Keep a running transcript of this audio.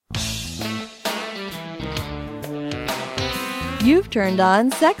You've turned on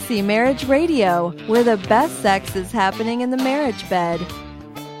Sexy Marriage Radio, where the best sex is happening in the marriage bed.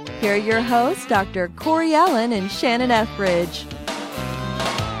 Here are your hosts, Dr. Corey Allen and Shannon Ethridge.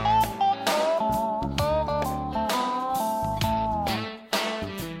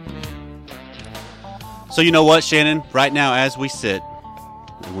 So you know what, Shannon? Right now, as we sit,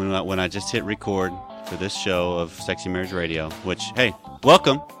 when I just hit record for this show of Sexy Marriage Radio, which, hey,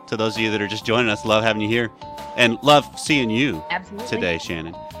 welcome to those of you that are just joining us. Love having you here. And love seeing you today,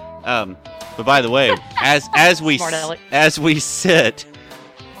 Shannon. But by the way, as we sit,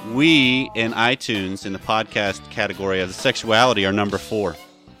 we in iTunes in the podcast category of the sexuality are number 4.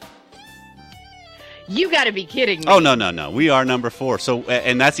 You got to be kidding me! Oh no! We are number 4. So,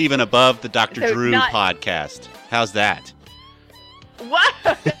 and that's even above the Dr. Drew podcast. How's that? What?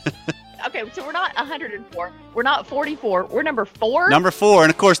 Okay, so we're not 104. We're not 44. We're number 4? Number 4. And,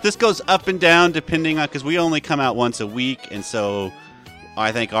 of course, this goes up and down depending on... Because we only come out once a week. And so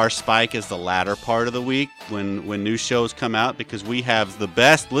I think our spike is the latter part of the week when new shows come out. Because we have the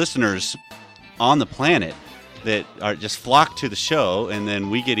best listeners on the planet that are just flock to the show. And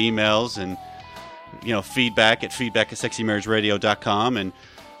then we get emails and, feedback at sexymarriageradio.com and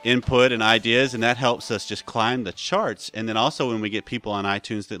input and ideas, and that helps us just climb the charts. And then also when we get people on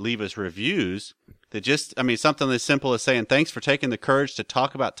iTunes that leave us reviews that just, something as simple as saying, thanks for taking the courage to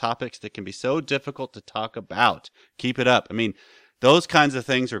talk about topics that can be so difficult to talk about. Keep it up. Those kinds of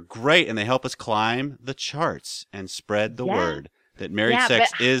things are great, and they help us climb the charts and spread the word that married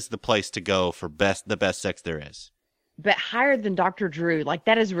sex is the place to go for the best sex there is. But higher than Dr. Drew,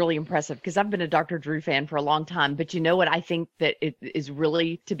 that is really impressive because I've been a Dr. Drew fan for a long time. But you know what? I think that it is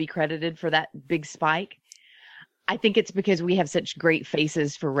really to be credited for that big spike. I think it's because we have such great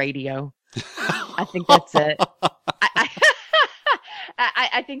faces for radio. I think that's it.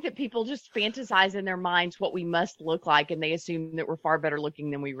 I think that people just fantasize in their minds what we must look like, and they assume that we're far better looking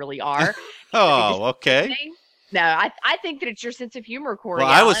than we really are. Oh, okay. No, I think that it's your sense of humor, Corey.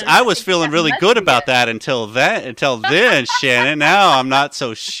 Well, I was feeling really good about that until then, Shannon. Now I'm not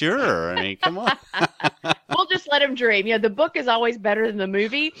so sure. Come on. We'll just let him dream. The book is always better than the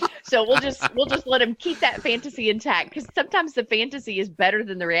movie, so we'll just let him keep that fantasy intact because sometimes the fantasy is better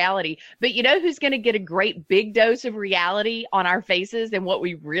than the reality. But you know who's going to get a great big dose of reality on our faces and what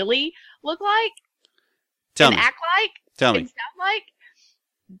we really look like, act like, and sound like?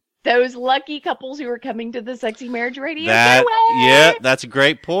 Those lucky couples who are coming to the Sexy Marriage Radio. Yeah, that's a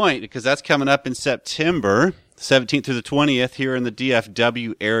great point because that's coming up in September 17th through the 20th here in the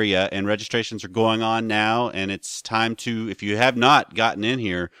DFW area, and registrations are going on now, and it's time to, if you have not gotten in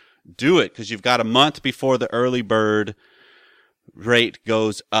here, do it because you've got a month before the early bird rate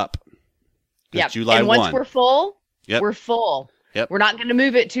goes up. Yeah, July and once 1. we're full, Yep. we're full. Yep. We're not going to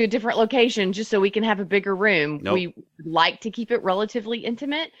move it to a different location just so we can have a bigger room. Nope. We like to keep it relatively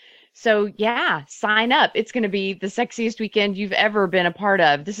intimate. So, sign up. It's going to be the sexiest weekend you've ever been a part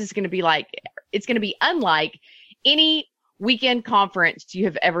of. This is going to be it's going to be unlike any weekend conference you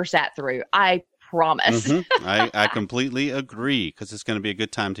have ever sat through. I promise. Mm-hmm. I completely agree because it's going to be a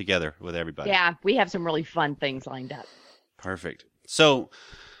good time together with everybody. Yeah, we have some really fun things lined up. Perfect. So,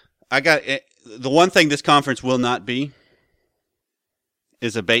 I got the one thing this conference will not be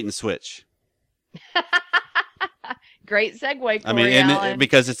is a bait and switch. Great segue, Corey Allen.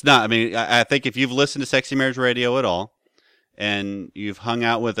 Because it's not. I think if you've listened to Sexy Marriage Radio at all, and you've hung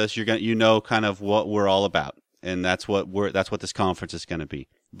out with us, you know kind of what we're all about, and that's what this conference is going to be.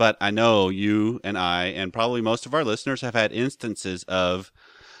 But I know you and I, and probably most of our listeners, have had instances of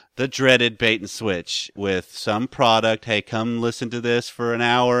the dreaded bait and switch with some product. Hey, come listen to this for an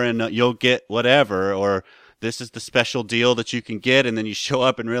hour, and you'll get whatever, or this is the special deal that you can get, and then you show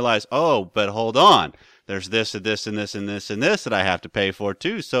up and realize, oh, but hold on. There's this and this and this and this and this that I have to pay for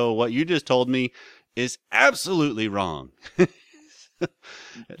too. So what you just told me is absolutely wrong.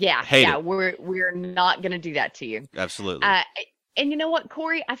 We're not going to do that to you. Absolutely. And you know what,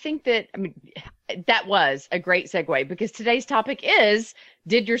 Corey? I think that that was a great segue because today's topic is,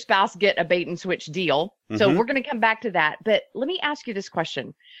 did your spouse get a bait and switch deal? Mm-hmm. So we're going to come back to that. But let me ask you this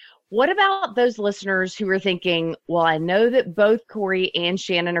question. What about those listeners who are thinking, well, I know that both Corey and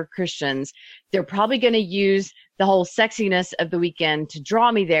Shannon are Christians. They're probably going to use the whole sexiness of the weekend to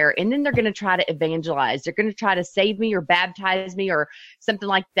draw me there. And then they're going to try to evangelize. They're going to try to save me or baptize me or something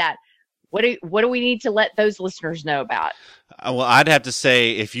like that. What do we need to let those listeners know about? Well, I'd have to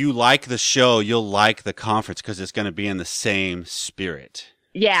say, if you like the show, you'll like the conference because it's going to be in the same spirit.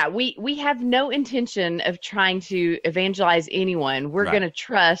 Yeah, we have no intention of trying to evangelize anyone. We're going to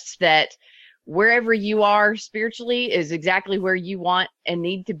trust that wherever you are spiritually is exactly where you want and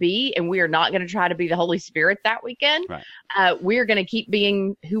need to be. And we are not going to try to be the Holy Spirit that weekend. Right. We're going to keep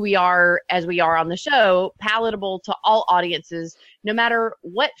being who we are as we are on the show, palatable to all audiences, no matter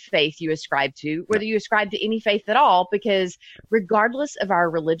what faith you ascribe to, whether you ascribe to any faith at all, because regardless of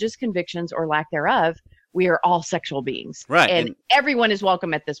our religious convictions or lack thereof, we are all sexual beings. Right. And everyone is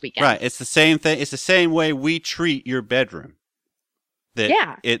welcome at this weekend. Right. It's the same thing. It's the same way we treat your bedroom.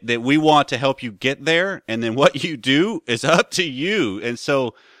 That we want to help you get there, and then what you do is up to you. And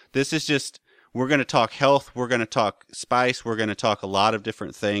so this is just, we're going to talk health, we're going to talk spice, we're going to talk a lot of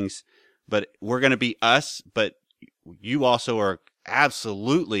different things, but we're going to be us, but you also are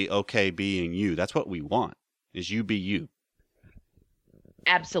absolutely okay being you. That's what we want, is you be you.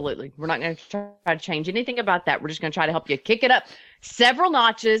 Absolutely. We're not going to try to change anything about that. We're just going to try to help you kick it up several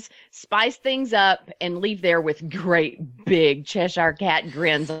notches, spice things up, and leave there with great big Cheshire Cat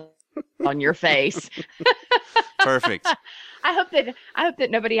grins on your face. Perfect. I hope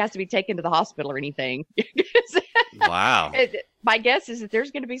that nobody has to be taken to the hospital or anything. Wow. My guess is that there's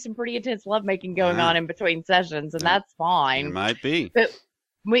going to be some pretty intense lovemaking going on in between sessions, and that's fine. It might be. But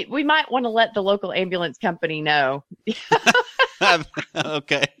we might want to let the local ambulance company know.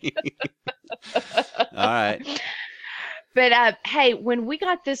 Okay. All right. But hey, when we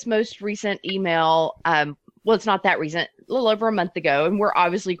got this most recent email, well, it's not that recent, a little over a month ago, and we're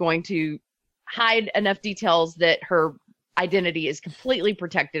obviously going to hide enough details that her identity is completely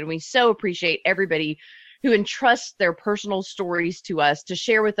protected. And we so appreciate everybody who entrusts their personal stories to us to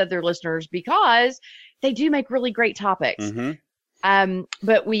share with other listeners, because they do make really great topics. Mm-hmm.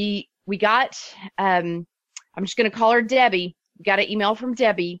 But we got, I'm just going to call her Debbie. We got an email from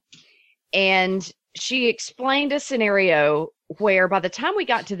Debbie, and she explained a scenario where by the time we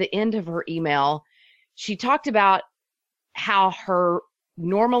got to the end of her email, she talked about how her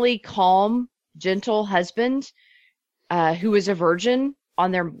normally calm, gentle husband, who was a virgin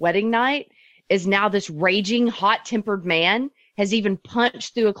on their wedding night, is now this raging, hot-tempered man, has even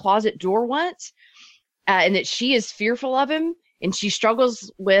punched through a closet door once, and that she is fearful of him, and she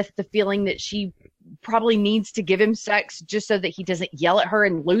struggles with the feeling that she probably needs to give him sex just so that he doesn't yell at her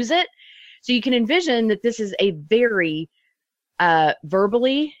and lose it. So you can envision that this is a very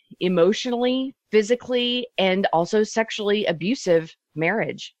verbally, emotionally, physically, and also sexually abusive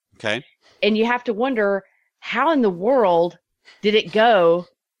marriage. Okay. And you have to wonder, how in the world did it go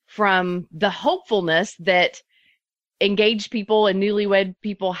from the hopefulness that engaged people and newlywed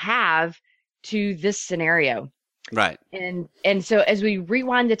people have to this scenario? Right. And so as we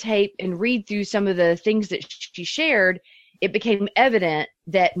rewind the tape and read through some of the things that she shared, it became evident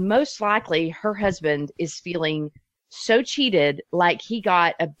that most likely her husband is feeling so cheated, like he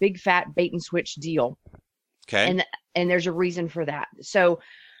got a big fat bait and switch deal. Okay. And there's a reason for that. So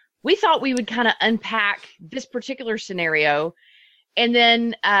we thought we would kind of unpack this particular scenario. And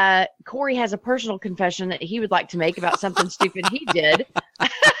then Corey has a personal confession that he would like to make about something stupid he did.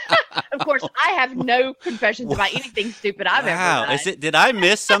 Of course, I have no confessions about anything stupid I've ever done. Did I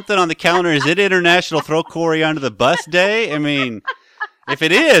miss something on the calendar? Is it International Throw Corey Under the Bus Day? I mean, if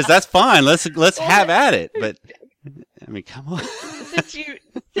it is, that's fine. Let's have at it. But I mean, come on. Since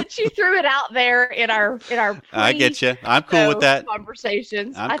you threw it out there in our I get you. I'm cool with that.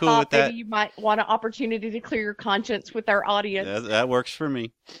 Conversations. I'm I cool thought with that. maybe you might want an opportunity to clear your conscience with our audience. That works for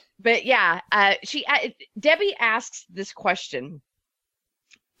me. But yeah, Debbie asks this question,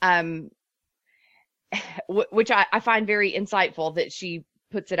 which I find very insightful that she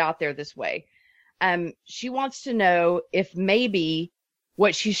puts it out there this way. She wants to know if maybe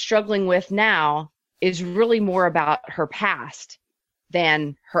what she's struggling with now is really more about her past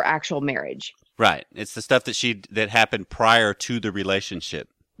than her actual marriage. Right. It's the stuff that happened prior to the relationship,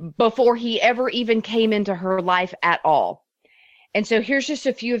 before he ever even came into her life at all. And so here's just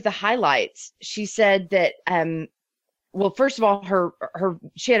a few of the highlights. She said that, well, first of all,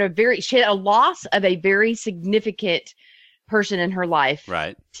 she had a loss of a very significant person in her life,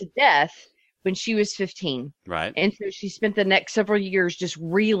 right, to death when she was 15. Right. And so she spent the next several years just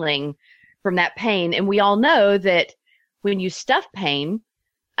reeling from that pain. And we all know that when you stuff pain,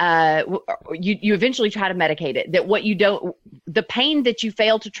 you eventually try to medicate it. That the pain that you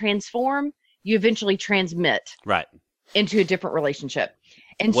fail to transform, you eventually transmit. Right. Into a different relationship.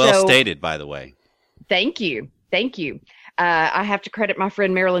 And well stated, by the way. Thank you. I have to credit my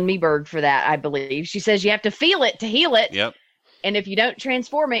friend Marilyn Meberg for that, I believe. She says you have to feel it to heal it. Yep. And if you don't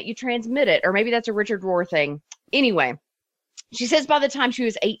transform it, you transmit it. Or maybe that's a Richard Rohr thing. Anyway, she says by the time she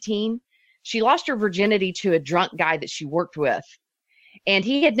was 18, she lost her virginity to a drunk guy that she worked with. and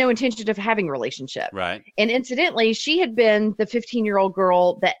he had no intention of having a relationship. Right. And incidentally, she had been the 15-year-old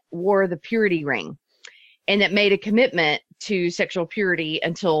girl that wore the purity ring and that made a commitment to sexual purity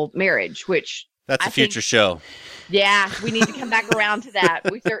until marriage, which that's a future show. Yeah, we need to come back around to that.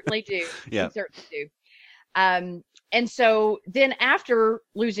 We certainly do. Yeah. We certainly do. And so then after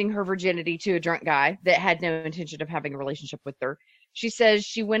losing her virginity to a drunk guy that had no intention of having a relationship with her, she says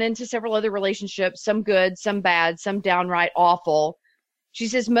she went into several other relationships, some good, some bad, some downright awful. She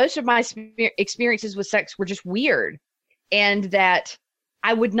says most of my experiences with sex were just weird, and that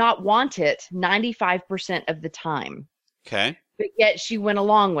I would not want it 95% of the time. Okay. But yet she went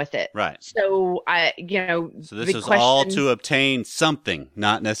along with it. Right. So So this is all to obtain something,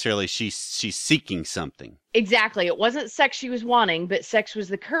 not necessarily she's seeking something. Exactly. It wasn't sex she was wanting, but sex was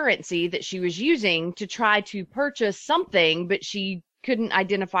the currency that she was using to try to purchase something, but she couldn't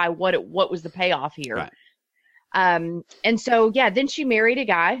identify what was the payoff here. Right. And so, then she married a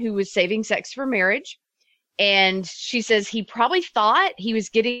guy who was saving sex for marriage. And she says he probably thought he was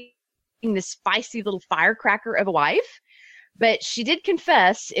getting this spicy little firecracker of a wife. But she did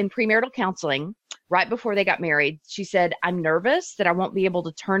confess in premarital counseling right before they got married. She said, I'm nervous that I won't be able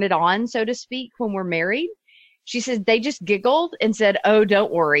to turn it on, so to speak, when we're married. She said they just giggled and said, oh,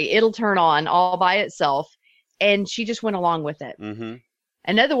 don't worry, it'll turn on all by itself. And she just went along with it. Mm-hmm.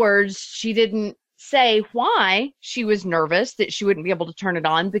 In other words, she didn't say why she was nervous that she wouldn't be able to turn it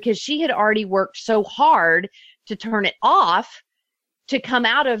on, because she had already worked so hard to turn it off, to come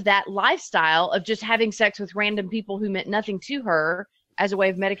out of that lifestyle of just having sex with random people who meant nothing to her as a way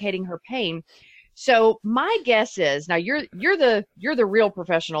of medicating her pain. So my guess is, now you're the real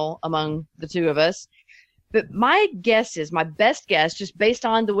professional among the two of us, but my guess is, my best guess, just based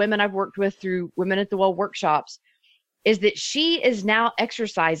on the women I've worked with through Women at the Well workshops, is that she is now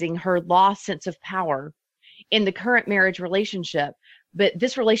exercising her lost sense of power in the current marriage relationship. But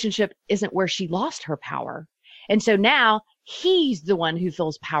this relationship isn't where she lost her power. And so now he's the one who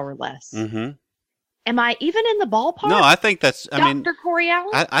feels powerless. Mm-hmm. Am I even in the ballpark? No, I think that's, Dr. Corey Allen?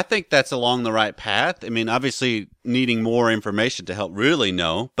 I think that's along the right path. I mean, obviously needing more information to help really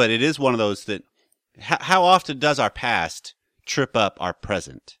know, but it is one of those that, how often does our past trip up our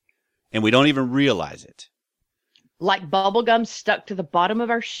present? And we don't even realize it. Like bubble gum stuck to the bottom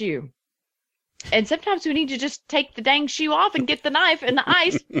of our shoe. And sometimes we need to just take the dang shoe off and get the knife and the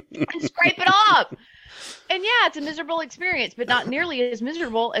ice and scrape it off. And yeah, it's a miserable experience, but not nearly as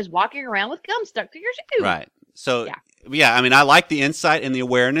miserable as walking around with gum stuck to your shoe. Right. So, yeah, I mean, I like the insight and the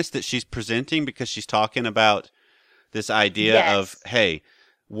awareness that she's presenting, because she's talking about this idea of, hey,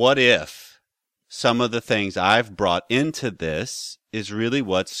 what if some of the things I've brought into this is really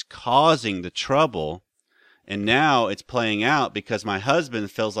what's causing the trouble? And now it's playing out because my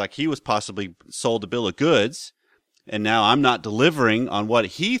husband feels like he was possibly sold a bill of goods, and now I'm not delivering on what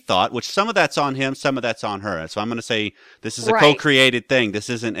he thought, which some of that's on him, some of that's on her. So I'm going to say this is a co-created thing. This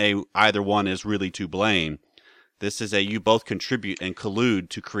isn't a either one is really to blame. This is a you both contribute and collude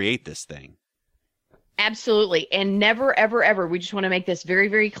to create this thing. Absolutely. And never, ever, ever, we just want to make this very,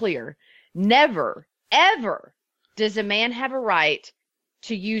 very clear. Never, ever does a man have a right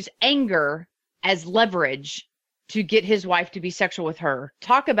to use anger as leverage to get his wife to be sexual with her.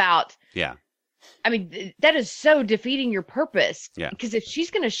 Talk about, I mean, that is so defeating your purpose. Yeah. Because if she's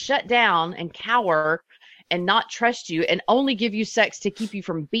going to shut down and cower and not trust you and only give you sex to keep you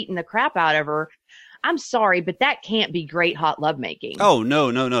from beating the crap out of her, I'm sorry, but that can't be great hot lovemaking. Oh,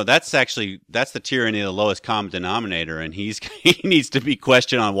 no. That's the tyranny of the lowest common denominator. And he needs to be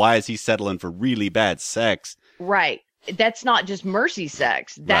questioned on why is he settling for really bad sex. Right. That's not just mercy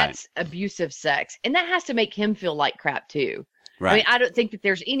sex. That's abusive sex. And that has to make him feel like crap too. Right. I mean, I don't think that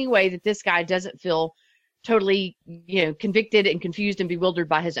there's any way that this guy doesn't feel totally, convicted and confused and bewildered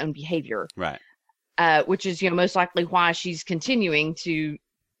by his own behavior. Right. Which is, most likely why she's continuing to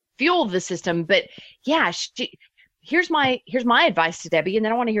fuel the system. But yeah, here's my advice to Debbie. And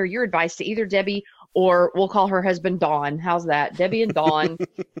then I want to hear your advice to either Debbie or we'll call her husband Dawn. How's that? Debbie and Dawn.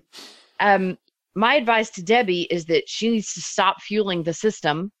 My advice to Debbie is that she needs to stop fueling the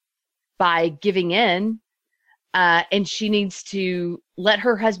system by giving in. And she needs to let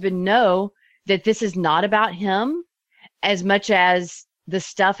her husband know that this is not about him as much as the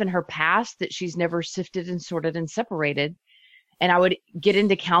stuff in her past that she's never sifted and sorted and separated. And I would get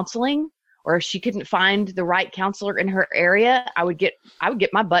into counseling, or if she couldn't find the right counselor in her area, I would get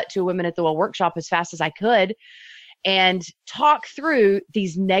my butt to a Women at the Well workshop as fast as I could and talk through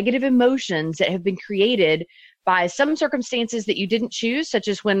these negative emotions that have been created by some circumstances that you didn't choose, such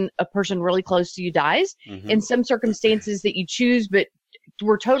as when a person really close to you dies, and some circumstances that you choose, but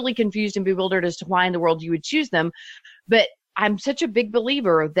were totally confused and bewildered as to why in the world you would choose them. But I'm such a big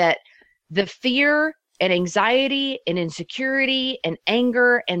believer that the fear and anxiety and insecurity and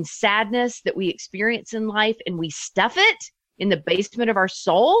anger and sadness that we experience in life, and we stuff it in the basement of our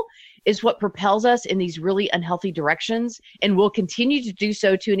soul, is what propels us in these really unhealthy directions, and will continue to do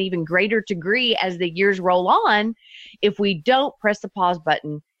so to an even greater degree as the years roll on if we don't press the pause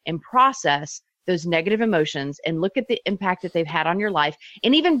button and process those negative emotions and look at the impact that they've had on your life,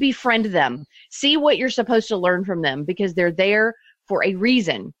 and even befriend them. See what you're supposed to learn from them, because they're there for a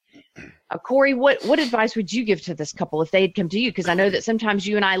reason. Corey, what advice would you give to this couple if they had come to you? Because I know that sometimes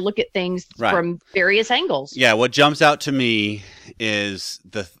you and I look at things from various angles. Yeah, what jumps out to me is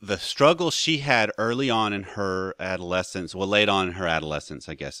the struggle she had early on in her adolescence, well, late on in her adolescence,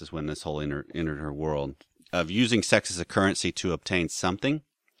 I guess, is when this whole entered her world, of using sex as a currency to obtain something.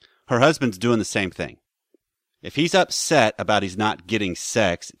 Her husband's doing the same thing. If he's upset about he's not getting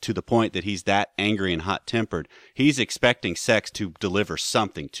sex to the point that he's that angry and hot-tempered, he's expecting sex to deliver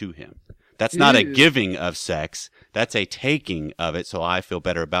something to him. That's not a giving of sex. That's a taking of it, so I feel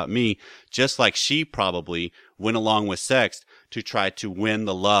better about me. Just like she probably went along with sex to try to win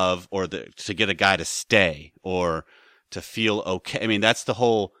the love, or to get a guy to stay, or to feel okay. I mean, that's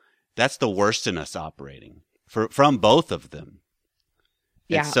the worst in us operating from both of them.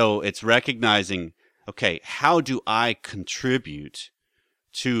 Yeah. And so it's recognizing, okay, how do I contribute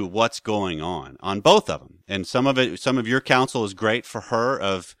to what's going on both of them? And some of your counsel is great for her,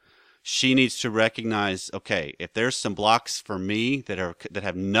 of she needs to recognize, okay, if there's some blocks for me that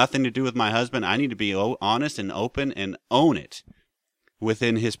have nothing to do with my husband, I need to be honest and open and own it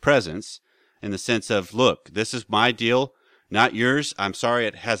within his presence, in the sense of, look, this is my deal, not yours. I'm sorry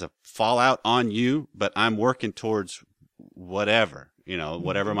it has a fallout on you, but I'm working towards whatever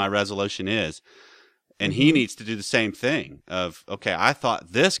my resolution is. And he needs to do the same thing of, okay, I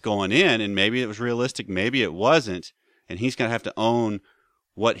thought this going in, and maybe it was realistic, maybe it wasn't. And he's going to have to own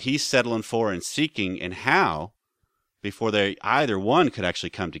what he's settling for and seeking, and how, before they either one could actually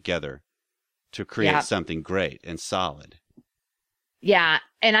come together to create something great and solid. Yeah.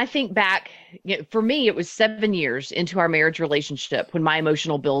 And I think back, for me, it was 7 years into our marriage relationship when my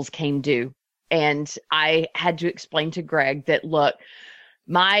emotional bills came due. And I had to explain to Greg that, look,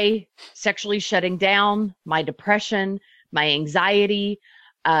 my sexually shutting down, my depression, my anxiety,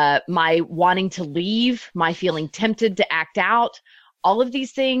 my wanting to leave, my feeling tempted to act out, all of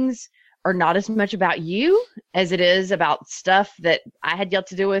these things are not as much about you as it is about stuff that I had yet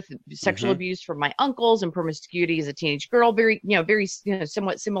to do with, sexual abuse from my uncles and promiscuity as a teenage girl, very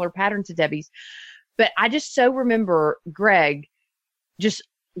somewhat similar pattern to Debbie's. But I just so remember Greg just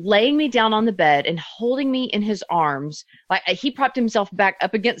laying me down on the bed and holding me in his arms. Like, he propped himself back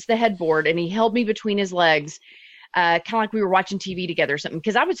up against the headboard and he held me between his legs, kind of like we were watching TV together or something,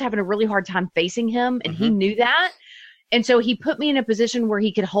 because I was having a really hard time facing him, and he knew that. And so he put me in a position where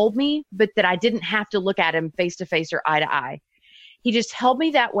he could hold me, but that I didn't have to look at him face to face or eye to eye. He just held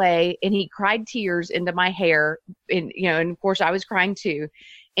me that way, and he cried tears into my hair. And, and of course I was crying too.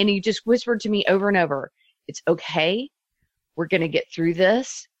 And he just whispered to me over and over, "It's okay. We're going to get through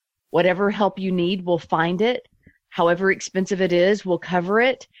this. Whatever help you need, we'll find it. However expensive it is, we'll cover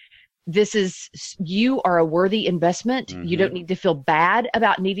it. You are a worthy investment. You don't need to feel bad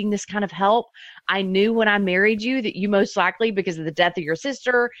about needing this kind of help. I knew when I married you that you most likely, because of the death of your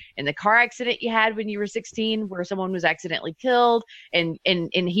sister and the car accident you had when you were 16, where someone was accidentally killed. And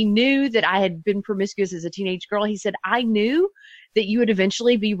he knew that I had been promiscuous as a teenage girl. He said, I knew that you would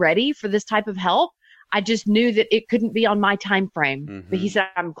eventually be ready for this type of help. I just knew that it couldn't be on my time frame. But he said,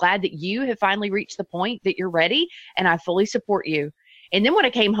 I'm glad that you have finally reached the point that you're ready, and I fully support you. And then when I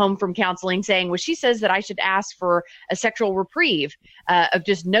came home from counseling saying, well, she says that I should ask for a sexual reprieve of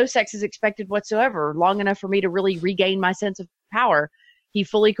just no sex is expected whatsoever, long enough for me to really regain my sense of power. He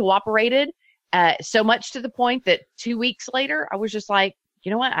fully cooperated, so much to the point that 2 weeks later, I was just like, you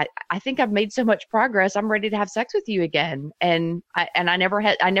know what? I think I've made so much progress. I'm ready to have sex with you again. And I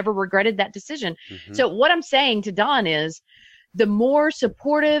never regretted that decision. So what I'm saying to Don is, the more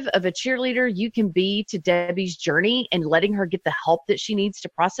supportive of a cheerleader you can be to Debbie's journey and letting her get the help that she needs to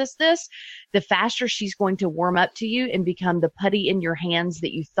process this, the faster she's going to warm up to you and become the putty in your hands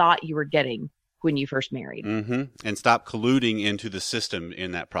that you thought you were getting when you first married. And stop colluding into the system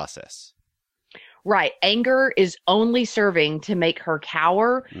in that process. Right. Anger is only serving to make her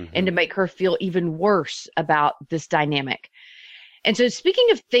cower and to make her feel even worse about this dynamic. And so,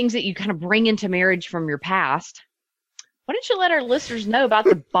 speaking of things that you kind of bring into marriage from your past, why don't you let our listeners know about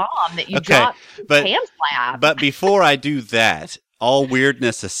the bomb that you dropped in Pam's lab? But before I do that, all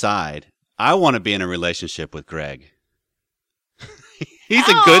weirdness aside, I want to be in a relationship with Greg. He's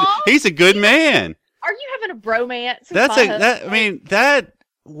a good man. Are you having a bromance.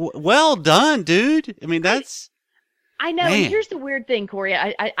 Well done, dude. I mean, that's. I know. Man. And here's the weird thing, Corey.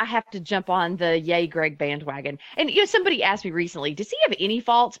 I have to jump on the yay Greg bandwagon. And somebody asked me recently, does he have any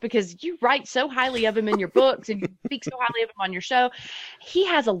faults? Because you write so highly of him in your books and you speak so highly of him on your show. He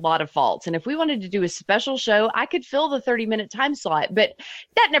has a lot of faults. And if we wanted to do a special show, I could fill the 30-minute time slot. But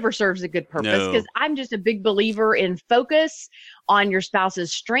that never serves a good purpose because I'm just a big believer in focus on your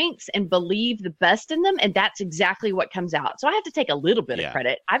spouse's strengths and believe the best in them. And that's exactly what comes out. So I have to take a little bit of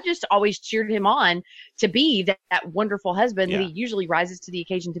credit. I've just always cheered him on to be that wonderful husband that he usually rises to the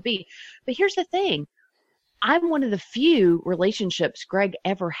occasion to be. But here's the thing. I'm one of the few relationships Greg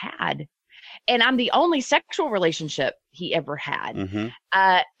ever had. And I'm the only sexual relationship he ever had. Mm-hmm.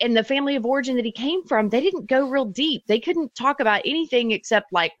 And the family of origin that he came from, they didn't go real deep. They couldn't talk about anything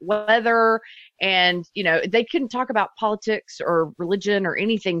except like weather and, they couldn't talk about politics or religion or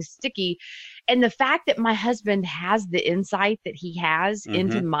anything sticky. And the fact that my husband has the insight that he has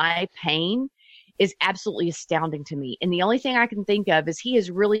into my pain is absolutely astounding to me. And the only thing I can think of is he has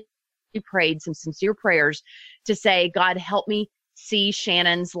really prayed some sincere prayers to say, God, help me see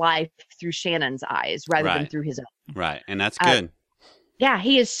Shannon's life through Shannon's eyes rather than through his own. Right. And that's good. Yeah,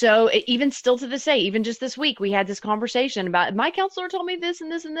 he is so, even still to this day, even just this week, we had this conversation about my counselor told me this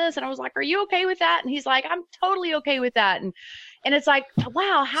and this and this. And I was like, are you okay with that? And he's like, I'm totally okay with that. And it's like,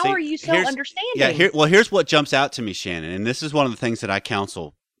 wow, how are you so understanding? Yeah, here's what jumps out to me, Shannon. And this is one of the things that I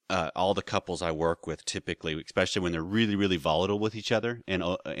counsel all the couples I work with typically, especially when they're really, really volatile with each other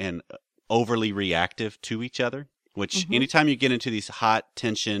and overly reactive to each other. Which anytime you get into these hot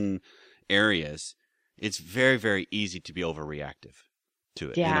tension areas, it's very, very easy to be overreactive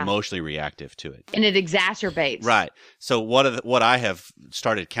to it and emotionally reactive to it. And it exacerbates. Right. So what I have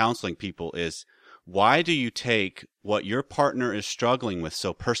started counseling people is, why do you take what your partner is struggling with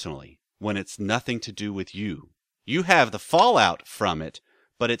so personally when it's nothing to do with you? You have the fallout from it,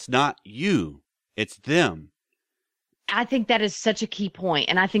 but it's not you. It's them. I think that is such a key point.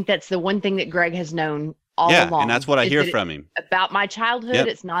 And I think that's the one thing that Greg has known all along. And that's what I hear from him. About my childhood,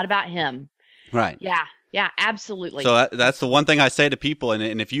 it's not about him. Right. Yeah, absolutely. So that's the one thing I say to people.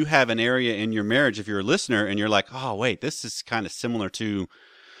 And if you have an area in your marriage, if you're a listener and you're like, oh, wait, this is kind of similar to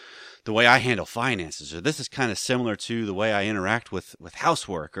the way I handle finances, or this is kind of similar to the way I interact with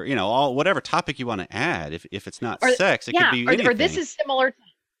housework, or, whatever topic you want to add. If it's not sex, it could be anything. Or this is similar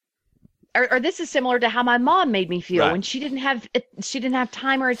or this is similar to how my mom made me feel when she didn't have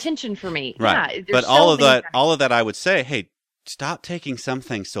time or attention for me. Right. Yeah, but all of that, I would say, hey, stop taking some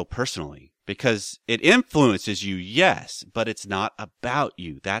things so personally, because it influences you, yes, but it's not about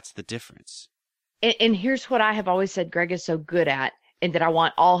you. That's the difference. And here's what I have always said Greg is so good at, and that I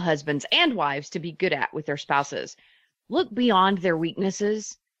want all husbands and wives to be good at with their spouses. Look beyond their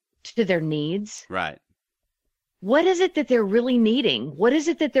weaknesses to their needs. Right. What is it that they're really needing? What is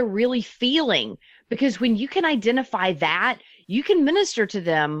it that they're really feeling? Because when you can identify that, you can minister to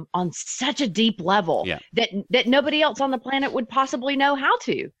them on such a deep level that nobody else on the planet would possibly know how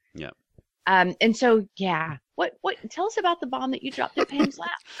to. Yeah. And so, what tell us about the bomb that you dropped at Pam's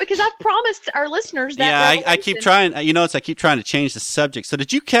lap, because I've promised our listeners that. Yeah, I keep trying. I keep trying to change the subject. So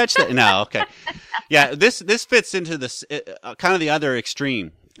did you catch that? No, okay. Yeah, this fits into this kind of the other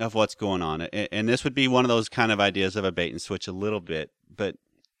extreme of what's going on, and this would be one of those kind of ideas of a bait and switch a little bit. But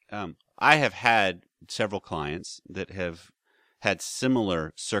I have had several clients that have had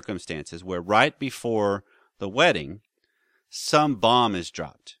similar circumstances where right before the wedding, some bomb is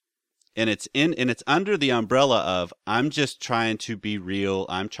dropped. And it's under the umbrella of, I'm just trying to be real.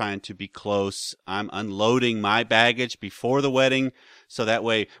 I'm trying to be close. I'm unloading my baggage before the wedding, so that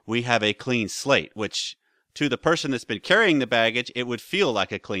way we have a clean slate, which to the person that's been carrying the baggage, it would feel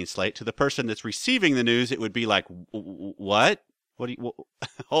like a clean slate. To the person that's receiving the news, it would be like, what? What do you,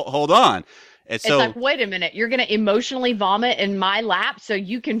 hold on. And it's like, wait a minute, you're going to emotionally vomit in my lap so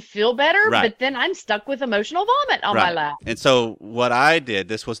you can feel better, but then I'm stuck with emotional vomit on my lap. And so what I did,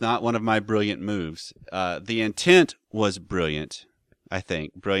 this was not one of my brilliant moves. The intent was brilliant, I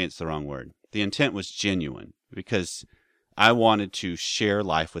think. Brilliant's the wrong word. The intent was genuine, because I wanted to share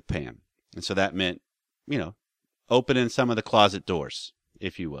life with Pam. And so that meant, opening some of the closet doors,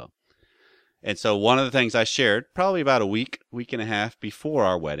 if you will. And so one of the things I shared probably about a week and a half before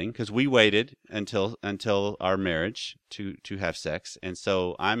our wedding, because we waited until our marriage to have sex. And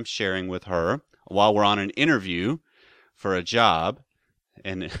so I'm sharing with her while we're on an interview for a job.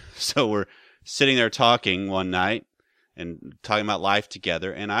 And so we're sitting there talking one night and talking about life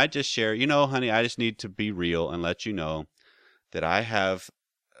together. And I just share, honey, I just need to be real and let you know that I have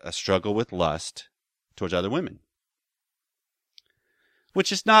a struggle with lust towards other women.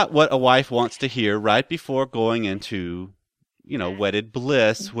 which is not what a wife wants to hear right before going into, wedded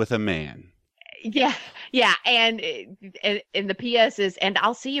bliss with a man. Yeah, yeah, and the PS is, and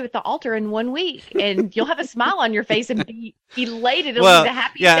I'll see you at the altar in 1 week, and you'll have a smile on your face and be elated. It'll be the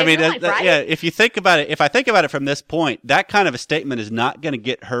happiest day of your life, right? Yeah. If you think about it, if I think about it from this point, that kind of a statement is not going to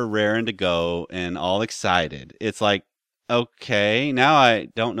get her raring to go and all excited. It's like, okay, now I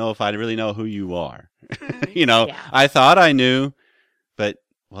don't know if I really know who you are. Yeah. I thought I knew, but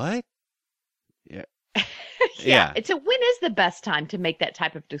what? Yeah. Yeah. So when is the best time to make that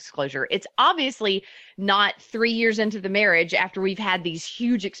type of disclosure? It's obviously not 3 years into the marriage after we've had these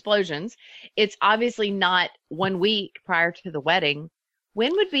huge explosions. It's obviously not 1 week prior to the wedding.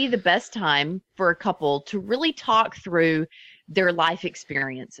 When would be the best time for a couple to really talk through their life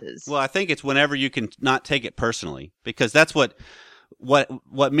experiences? Well, I think it's whenever you can not take it personally, because that's what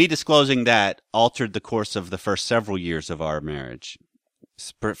me disclosing that altered the course of the first several years of our marriage,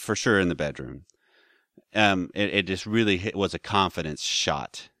 for sure in the bedroom. It just really was a confidence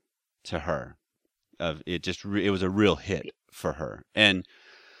shot to her. It was a real hit for her. And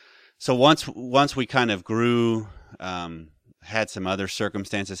so once we kind of grew, had some other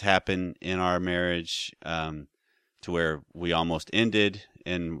circumstances happen in our marriage, to where we almost ended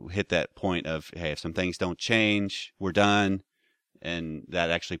and hit that point of, hey, if some things don't change, we're done. And that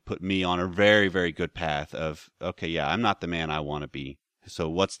actually put me on a very, very good path of, okay, yeah, I'm not the man I want to be. So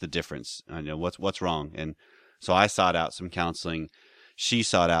what's the difference? I know what's wrong. And so I sought out some counseling. She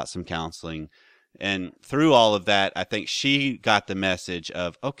sought out some counseling. And through all of that, I think she got the message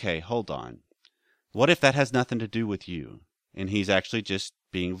of, okay, hold on. What if that has nothing to do with you? And he's actually just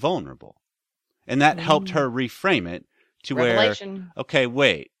being vulnerable. And that helped her reframe it to Revelation. where, okay,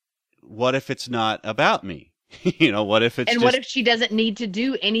 wait, what if it's not about me? What if it's what if she doesn't need to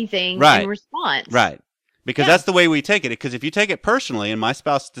do anything in response? Right. Because that's the way we take it. Because if you take it personally and my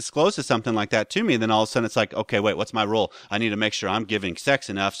spouse discloses something like that to me, then all of a sudden it's like, okay, wait, what's my role? I need to make sure I'm giving sex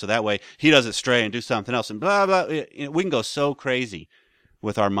enough so that way he doesn't stray and do something else and blah, blah. We can go so crazy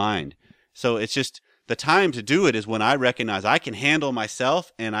with our mind. So it's just the time to do it is when I recognize I can handle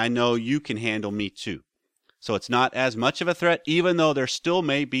myself and I know you can handle me too. So it's not as much of a threat, even though there still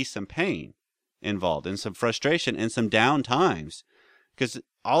may be some pain involved and some frustration and some down times, because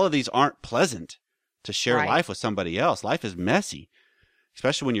all of these aren't pleasant to share life with somebody else. Life is messy,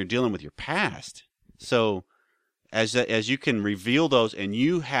 especially when you're dealing with your past. So as you can reveal those and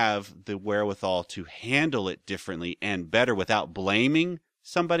you have the wherewithal to handle it differently and better without blaming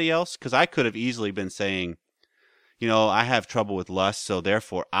somebody else, because I could have easily been saying, I have trouble with lust, so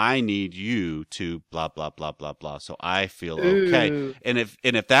therefore I need you to blah, blah, blah, blah, blah, so I feel okay. Ooh. And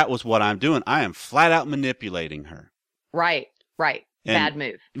if that was what I'm doing, I am flat out manipulating her. Right. Bad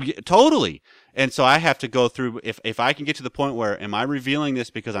move. Totally. And so I have to go through, if I can get to the point where, am I revealing this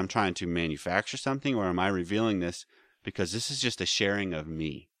because I'm trying to manufacture something, or am I revealing this because this is just a sharing of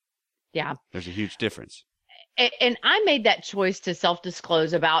me? Yeah. There's a huge difference. And I made that choice to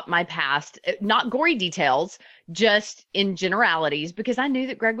self-disclose about my past, not gory details, just in generalities, because I knew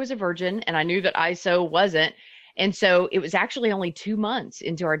that Greg was a virgin and I knew that I so wasn't. And so it was actually only 2 months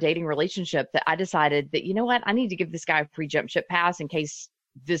into our dating relationship that I decided that, you know what, I need to give this guy a free jump ship pass in case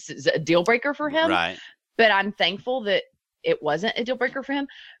this is a deal breaker for him. Right. But I'm thankful that it wasn't a deal breaker for him.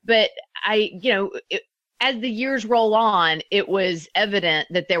 But as the years roll on, it was evident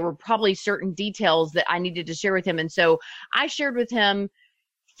that there were probably certain details that I needed to share with him. And so I shared with him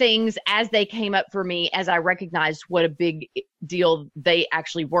things as they came up for me, as I recognized what a big deal they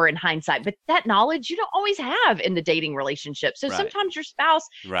actually were in hindsight. But that knowledge you don't always have in the dating relationship. So sometimes your spouse,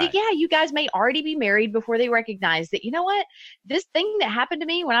 you guys may already be married before they recognize that, you know what, this thing that happened to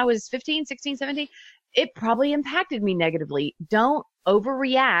me when I was 15, 16, 17, it probably impacted me negatively. Don't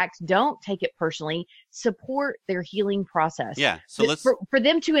overreact. Don't take it personally. Support their healing process. Yeah. So for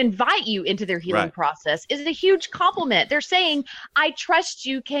them to invite you into their healing process is a huge compliment. They're saying, I trust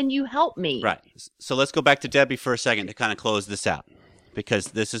you. Can you help me? Right. So let's go back to Debbie for a second to kind of close this out, because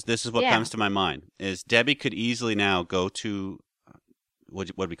this is what comes to my mind is Debbie could easily now go to, what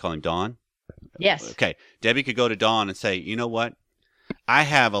do we call him? Don? Yes. Okay. Debbie could go to Don and say, you know what? I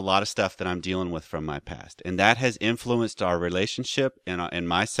have a lot of stuff that I'm dealing with from my past, and that has influenced our relationship and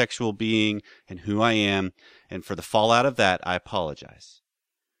my sexual being and who I am. And for the fallout of that, I apologize.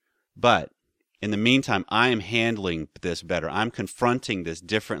 But in the meantime, I am handling this better. I'm confronting this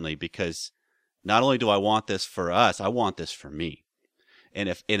differently, because not only do I want this for us, I want this for me. And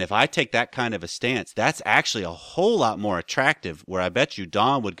if I take that kind of a stance, that's actually a whole lot more attractive, where I bet you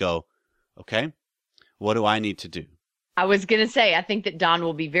Don would go, okay, what do I need to do? I was going to say, I think that Don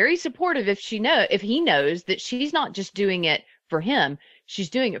will be very supportive if he knows that she's not just doing it for him. she's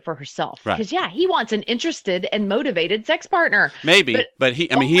doing it for herself. Right. Because he wants an interested and motivated sex partner. Maybe, but he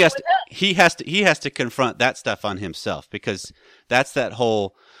has to confront that stuff on himself, because that's that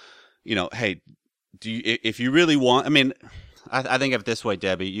whole, hey, if you really want, I think of it this way,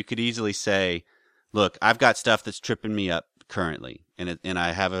 Debbie, you could easily say, look, I've got stuff that's tripping me up currently, and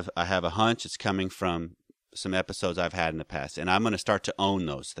I have a hunch it's coming from some episodes I've had in the past, and I'm going to start to own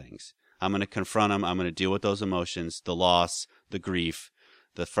those things. I'm going to confront them. I'm going to deal with those emotions, the loss, the grief,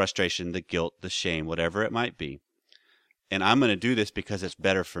 the frustration, the guilt, the shame, whatever it might be. And I'm going to do this because it's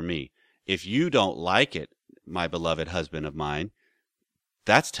better for me. If you don't like it, my beloved husband of mine,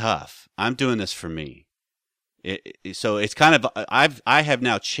 that's tough. I'm doing this for me. So it's kind of, I have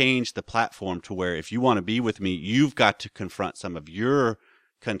now changed the platform to where if you want to be with me, you've got to confront some of your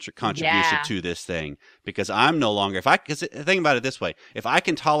contribution to this thing, because I'm no longer, because think about it this way, if I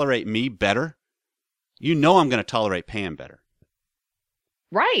can tolerate me better, I'm going to tolerate Pam better.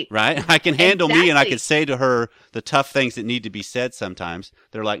 Right. I can handle me, and I can say to her the tough things that need to be said sometimes.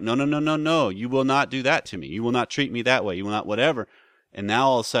 They're like, no, you will not do that to me. You will not treat me that way. You will not whatever. And now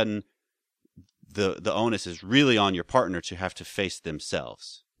all of a sudden, the onus is really on your partner to have to face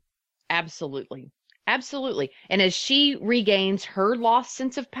themselves. Absolutely. And as she regains her lost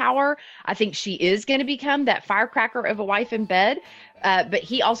sense of power, I think she is going to become that firecracker of a wife in bed. But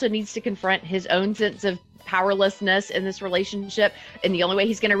he also needs to confront his own sense of powerlessness in this relationship. And the only way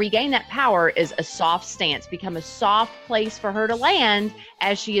he's going to regain that power is a soft stance, become a soft place for her to land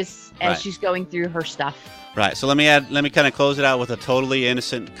as she's going through her stuff. Right. So let me kind of close it out with a totally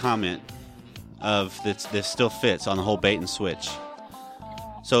innocent comment of this still fits on the whole bait and switch.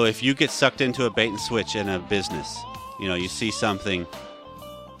 So if you get sucked into a bait and switch in a business, you see something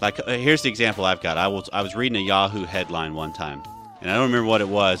like, here's the example I've got. I was reading a Yahoo headline one time, and I don't remember what it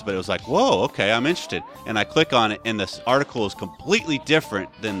was, but it was like, whoa, okay, I'm interested. And I click on it, and this article is completely different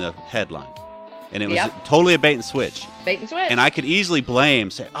than the headline. And it was totally a bait and switch. And I could easily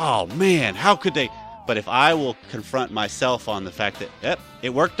say, oh man, how could they? But if I will confront myself on the fact that, yep,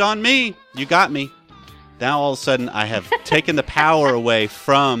 it worked on me, you got me. Now all of a sudden I have taken the power away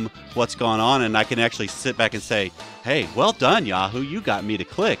from what's going on, and I can actually sit back and say, hey, well done, Yahoo, you got me to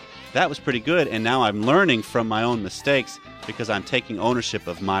click. That was pretty good. And now I'm learning from my own mistakes because I'm taking ownership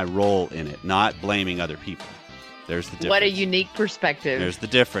of my role in it, not blaming other people. There's the difference. What a unique perspective. There's the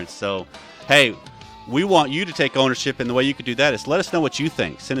difference. So, hey, we want you to take ownership, and the way you can do that is let us know what you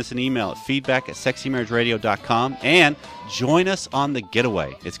think. Send us an email at feedback@sexymarriageradio.com and join us on the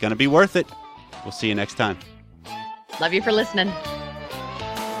getaway. It's going to be worth it. We'll see you next time. Love you for listening.